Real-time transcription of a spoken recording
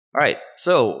All right.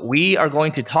 So we are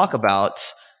going to talk about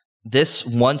this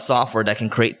one software that can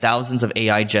create thousands of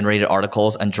AI generated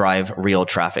articles and drive real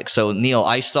traffic. So Neil,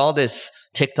 I saw this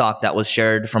TikTok that was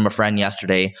shared from a friend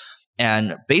yesterday.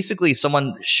 And basically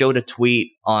someone showed a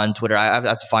tweet on Twitter. I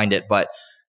have to find it, but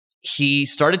he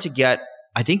started to get,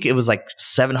 I think it was like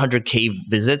 700K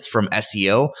visits from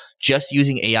SEO just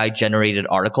using AI generated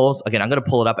articles. Again, I'm going to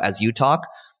pull it up as you talk,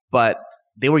 but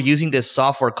they were using this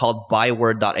software called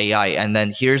Byword.ai. And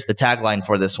then here's the tagline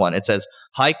for this one. It says,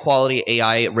 high quality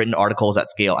AI written articles at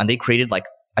scale. And they created like,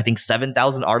 I think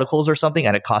 7,000 articles or something,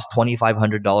 and it cost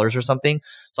 $2,500 or something.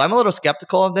 So I'm a little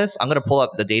skeptical of this. I'm going to pull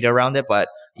up the data around it, but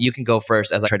you can go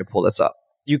first as I try to pull this up.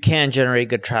 You can generate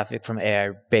good traffic from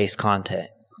AI-based content.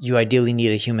 You ideally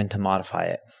need a human to modify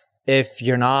it. If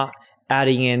you're not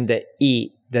adding in the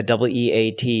EAT, the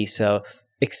WEAT, so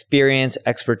experience,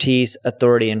 expertise,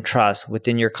 authority, and trust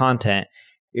within your content,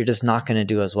 you're just not going to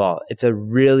do as well. It's a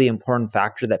really important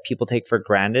factor that people take for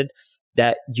granted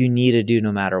that you need to do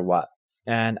no matter what.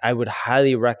 And I would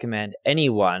highly recommend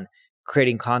anyone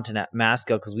creating content at mass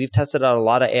scale, because we've tested out a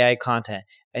lot of AI content.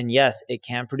 And yes, it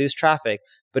can produce traffic,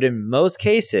 but in most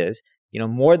cases,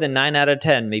 more than 9 out of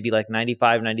 10, maybe like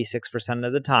 95, 96%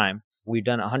 of the time, we've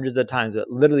done it hundreds of times,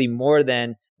 but literally more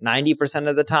than 90%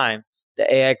 of the time,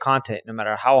 the AI content, no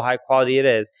matter how high quality it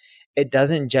is, it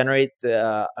doesn't generate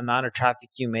the amount of traffic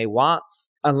you may want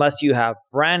unless you have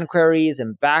brand queries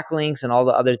and backlinks and all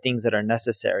the other things that are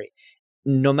necessary.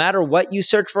 No matter what you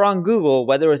search for on Google,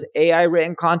 whether it's AI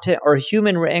written content or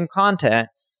human written content,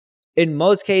 in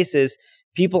most cases,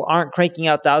 people aren't cranking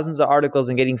out thousands of articles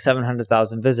and getting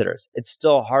 700,000 visitors. It's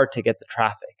still hard to get the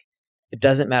traffic. It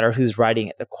doesn't matter who's writing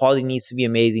it. The quality needs to be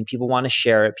amazing. People want to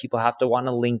share it. People have to want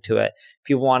to link to it.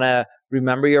 People want to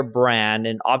remember your brand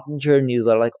and opt into your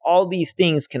newsletter. Like all these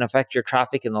things can affect your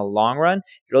traffic in the long run.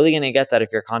 You're only going to get that if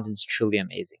your content's truly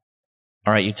amazing.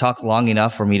 All right, you talked long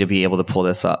enough for me to be able to pull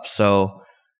this up. So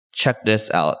check this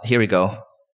out. Here we go.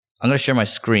 I'm going to share my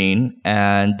screen,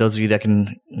 and those of you that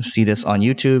can see this on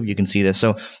YouTube, you can see this.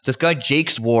 So this guy,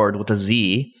 Jakes Ward with a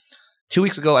Z, 2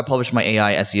 weeks ago, I published my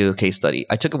AI SEO case study.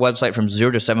 I took a website from 0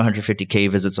 to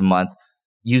 750K visits a month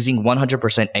using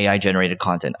 100% AI generated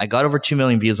content. I got over 2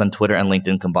 million views on Twitter and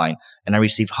LinkedIn combined, and I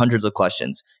received hundreds of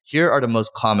questions. Here are the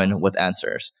most common with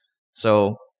answers.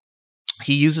 So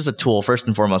he uses a tool, first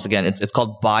and foremost. Again, it's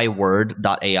called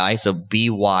Byword.ai. So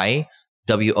BYWORD.ai.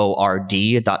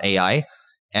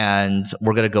 And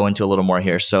we're going to go into a little more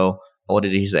here. So what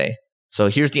did he say? So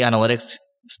here's the analytics.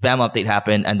 Spam update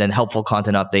happened, and then helpful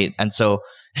content update. And so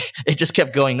it just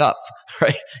kept going up,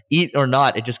 right? Eat or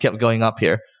not, it just kept going up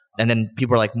here. And then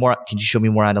people are like, can you show me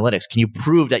more analytics? Can you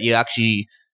prove that you actually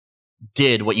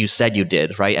did what you said you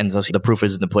did, right? And so the proof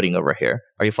is in the pudding over here.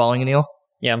 Are you following, Neil?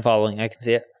 Yeah, I'm following. I can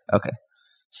see it. Okay.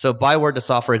 So Byword, the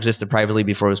software existed privately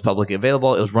before it was publicly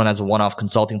available. It was run as a one-off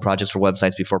consulting project for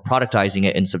websites before productizing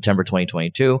it in September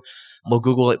 2022. Will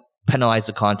Google penalize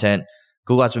the content?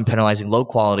 Google has been penalizing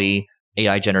low-quality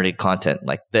AI-generated content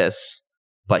like this,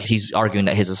 but he's arguing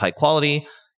that his is high quality.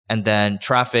 And then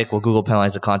traffic, will Google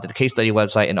penalize the content? The case study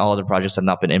website and all other projects have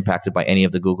not been impacted by any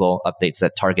of the Google updates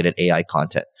that targeted AI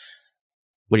content.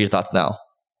 What are your thoughts now?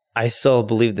 I still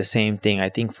believe the same thing. I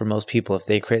think for most people, if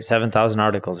they create 7,000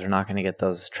 articles, they're not going to get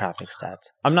those traffic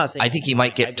stats. I'm not saying... I think he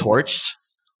might get torched.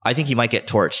 I think he might get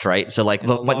torched, right? So like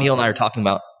what Neil and I are talking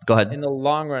about. Go ahead. In the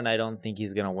long run, I don't think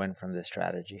he's going to win from this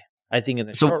strategy. I think in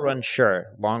the short run, sure.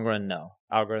 Long run, no.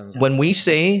 Algorithms. When we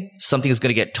say something is going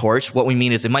to get torched, what we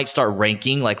mean is it might start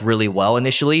ranking like really well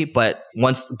initially, but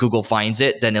once Google finds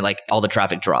it, then all the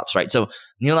traffic drops, right? So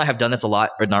Neil and I have done this a lot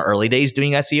in our early days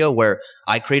doing SEO, where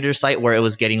I created a site where it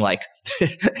was getting like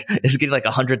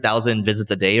 100,000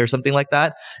 visits a day or something like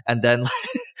that, and then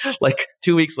like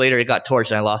 2 weeks later it got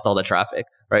torched and I lost all the traffic,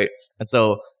 right? And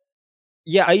so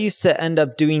yeah, I used to end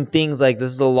up doing things like,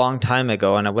 this is a long time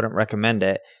ago, and I wouldn't recommend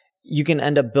it. You can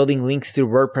end up building links through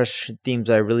WordPress themes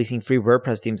by releasing free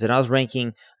WordPress themes. And I was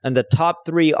ranking in the top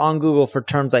 3 on Google for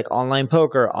terms like online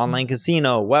poker, online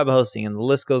casino, web hosting, and the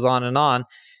list goes on.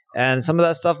 And some of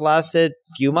that stuff lasted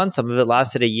a few months. Some of it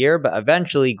lasted a year, but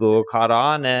eventually Google caught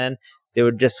on and they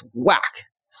would just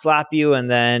slap you, and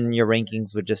then your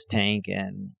rankings would just tank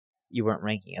and you weren't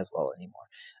ranking as well anymore.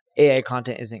 AI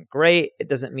content isn't great. It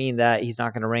doesn't mean that he's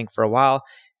not going to rank for a while.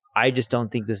 I just don't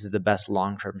think this is the best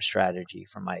long-term strategy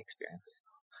from my experience.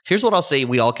 Here's what I'll say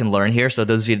we all can learn here. So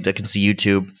those of you that can see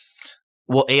YouTube,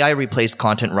 will AI replace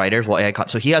content writers?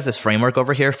 So he has this framework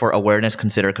over here for awareness,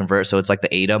 consider, convert. So it's like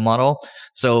the AIDA model.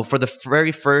 So for the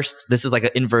very first, this is like an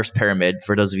inverse pyramid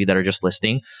for those of you that are just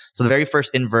listening. So the very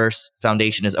first inverse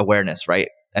foundation is awareness, right?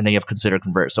 And then you have consider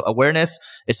convert. So awareness,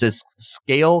 it says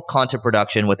scale content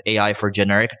production with AI for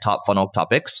generic top funnel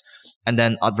topics. And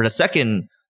then for the second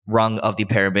rung of the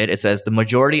pyramid, it says the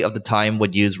majority of the time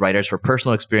would use writers for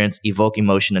personal experience, evoke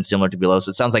emotion, and similar to below. So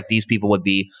it sounds like these people would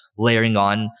be layering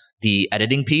on the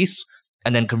editing piece.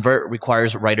 And then convert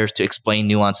requires writers to explain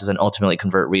nuances and ultimately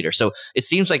convert readers. So it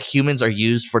seems like humans are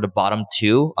used for the bottom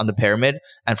two on the pyramid.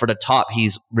 And for the top,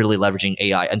 he's really leveraging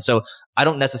AI. And so I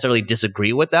don't necessarily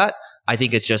disagree with that. I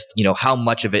think it's just, how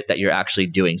much of it that you're actually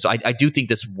doing. So I do think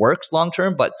this works long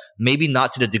term, but maybe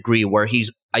not to the degree where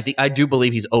I do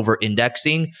believe he's over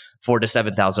indexing for the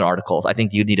 7,000 articles. I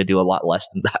think you need to do a lot less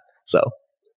than that. So.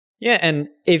 Yeah, and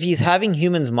if he's having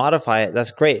humans modify it,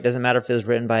 that's great. It doesn't matter if it was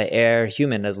written by AI or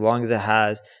human, as long as it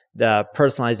has the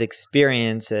personalized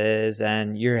experiences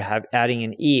and you're adding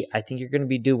an E, I think you're going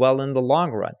to do well in the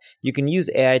long run. You can use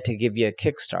AI to give you a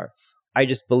kickstart. I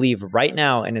just believe right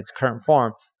now in its current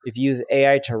form, if you use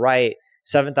AI to write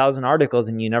 7,000 articles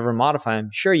and you never modify them,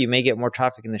 sure, you may get more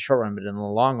traffic in the short run, but in the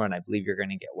long run, I believe you're going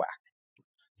to get whacked.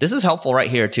 This is helpful right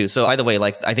here too. So either way,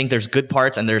 I think there's good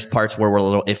parts and there's parts where we're a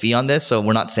little iffy on this. So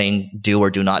we're not saying do or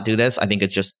do not do this. I think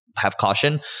it's just have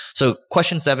caution. So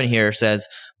question 7 here says,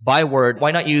 by word,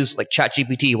 why not use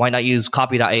ChatGPT? Why not use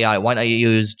copy.ai? Why not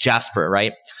use Jasper,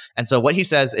 right? And so what he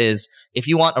says is, if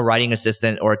you want a writing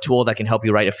assistant or a tool that can help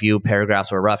you write a few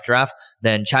paragraphs or a rough draft,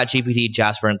 then ChatGPT,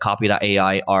 Jasper, and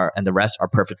copy.ai and the rest are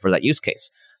perfect for that use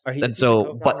case. And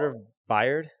so, but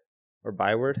Byword or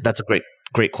Byword? That's a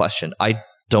great question. I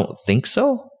don't think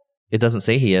so. It doesn't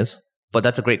say he is, but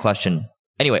that's a great question.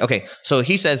 Anyway, okay. So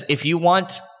he says, if you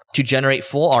want to generate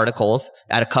full articles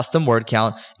at a custom word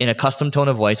count in a custom tone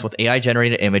of voice with AI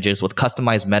generated images with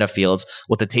customized meta fields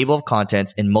with a table of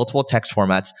contents in multiple text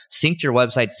formats, sync to your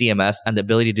website CMS, and the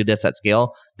ability to do this at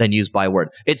scale, then use Byword.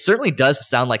 It certainly does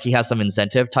sound like he has some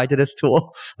incentive tied to this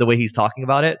tool, the way he's talking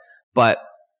about it. But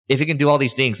if he can do all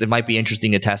these things, it might be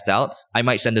interesting to test out. I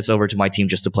might send this over to my team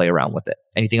just to play around with it.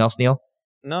 Anything else, Neil?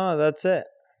 No, that's it.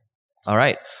 All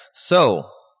right. So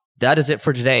that is it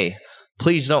for today.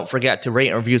 Please don't forget to rate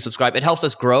and review, subscribe. It helps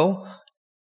us grow.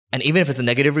 And even if it's a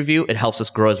negative review, it helps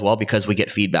us grow as well because we get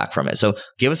feedback from it. So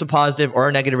give us a positive or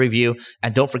a negative review.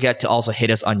 And don't forget to also hit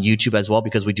us on YouTube as well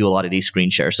because we do a lot of these screen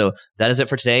shares. So that is it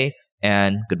for today,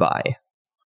 and goodbye.